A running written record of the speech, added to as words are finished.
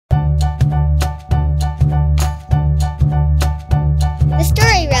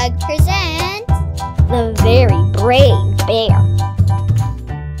Brave Bear.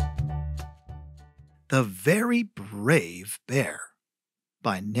 The Very Brave Bear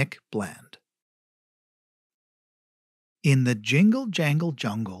by Nick Bland. In the jingle jangle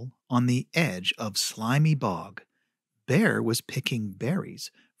jungle on the edge of Slimy Bog, Bear was picking berries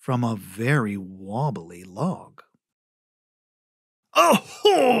from a very wobbly log.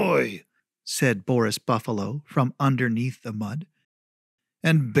 "Ahoy!" said Boris Buffalo from underneath the mud.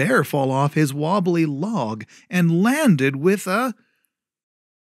 And Bear fell off his wobbly log and landed with a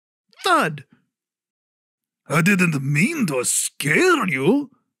thud. "I didn't mean to scare you,"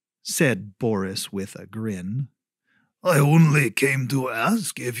 said Boris with a grin. "I only came to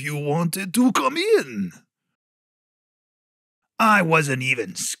ask if you wanted to come in." "I wasn't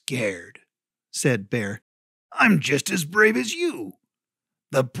even scared," said Bear. "I'm just as brave as you.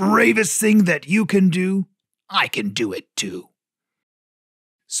 The bravest thing that you can do, I can do it too."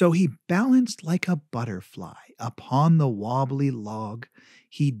 So he balanced like a butterfly upon the wobbly log.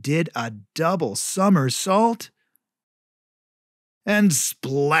 He did a double somersault and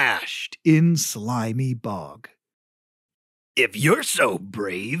splashed in Slimy Bog. "If you're so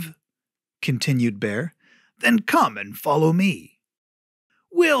brave," continued Bear, "then come and follow me.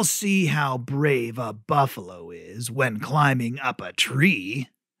 We'll see how brave a buffalo is when climbing up a tree."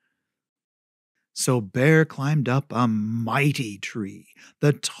 So Bear climbed up a mighty tree,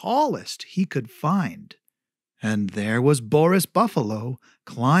 the tallest he could find, and there was Boris Buffalo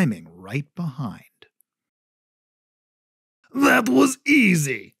climbing right behind. "That was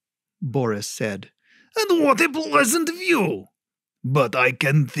easy," Boris said, "and what a pleasant view. But I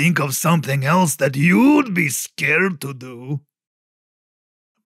can think of something else that you'd be scared to do."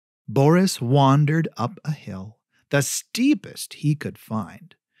 Boris wandered up a hill, the steepest he could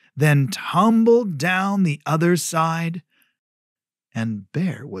find, then tumbled down the other side, and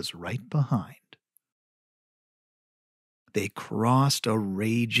Bear was right behind. They crossed a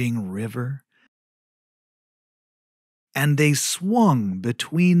raging river, and they swung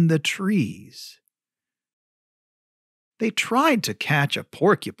between the trees. They tried to catch a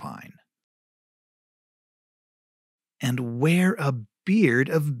porcupine and wear a beard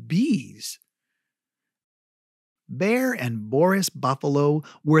of bees. Bear and Boris Buffalo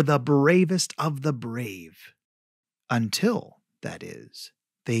were the bravest of the brave, until, that is,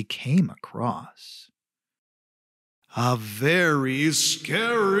 they came across a very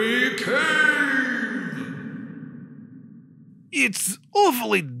scary cave. "It's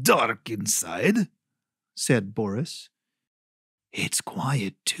awfully dark inside," said Boris. "It's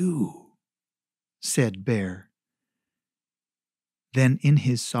quiet too," said Bear. Then in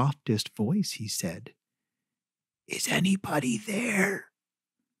his softest voice he said, "Is anybody there?"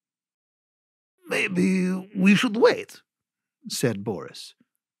 "Maybe we should wait," said Boris,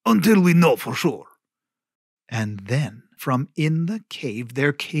 "until we know for sure." And then from in the cave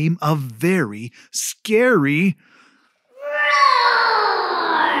there came a very scary roar.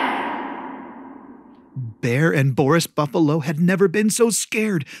 Bear and Boris Buffalo had never been so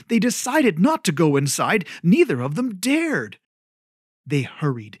scared. They decided not to go inside. Neither of them dared. They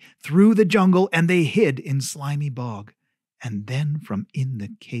hurried through the jungle and they hid in Slimy Bog. And then from in the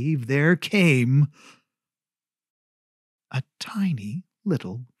cave there came a tiny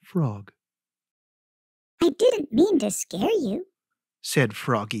little frog. "I didn't mean to scare you," said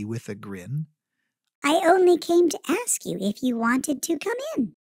Froggy with a grin. "I only came to ask you if you wanted to come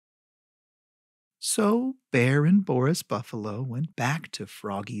in." So Bear and Boris Buffalo went back to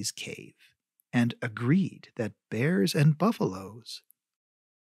Froggy's cave and agreed that bears and buffaloes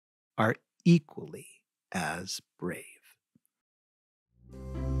are equally as brave.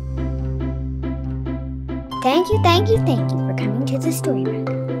 Thank you for coming to the story room.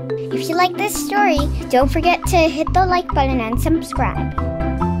 If you like this story, don't forget to hit the like button and subscribe.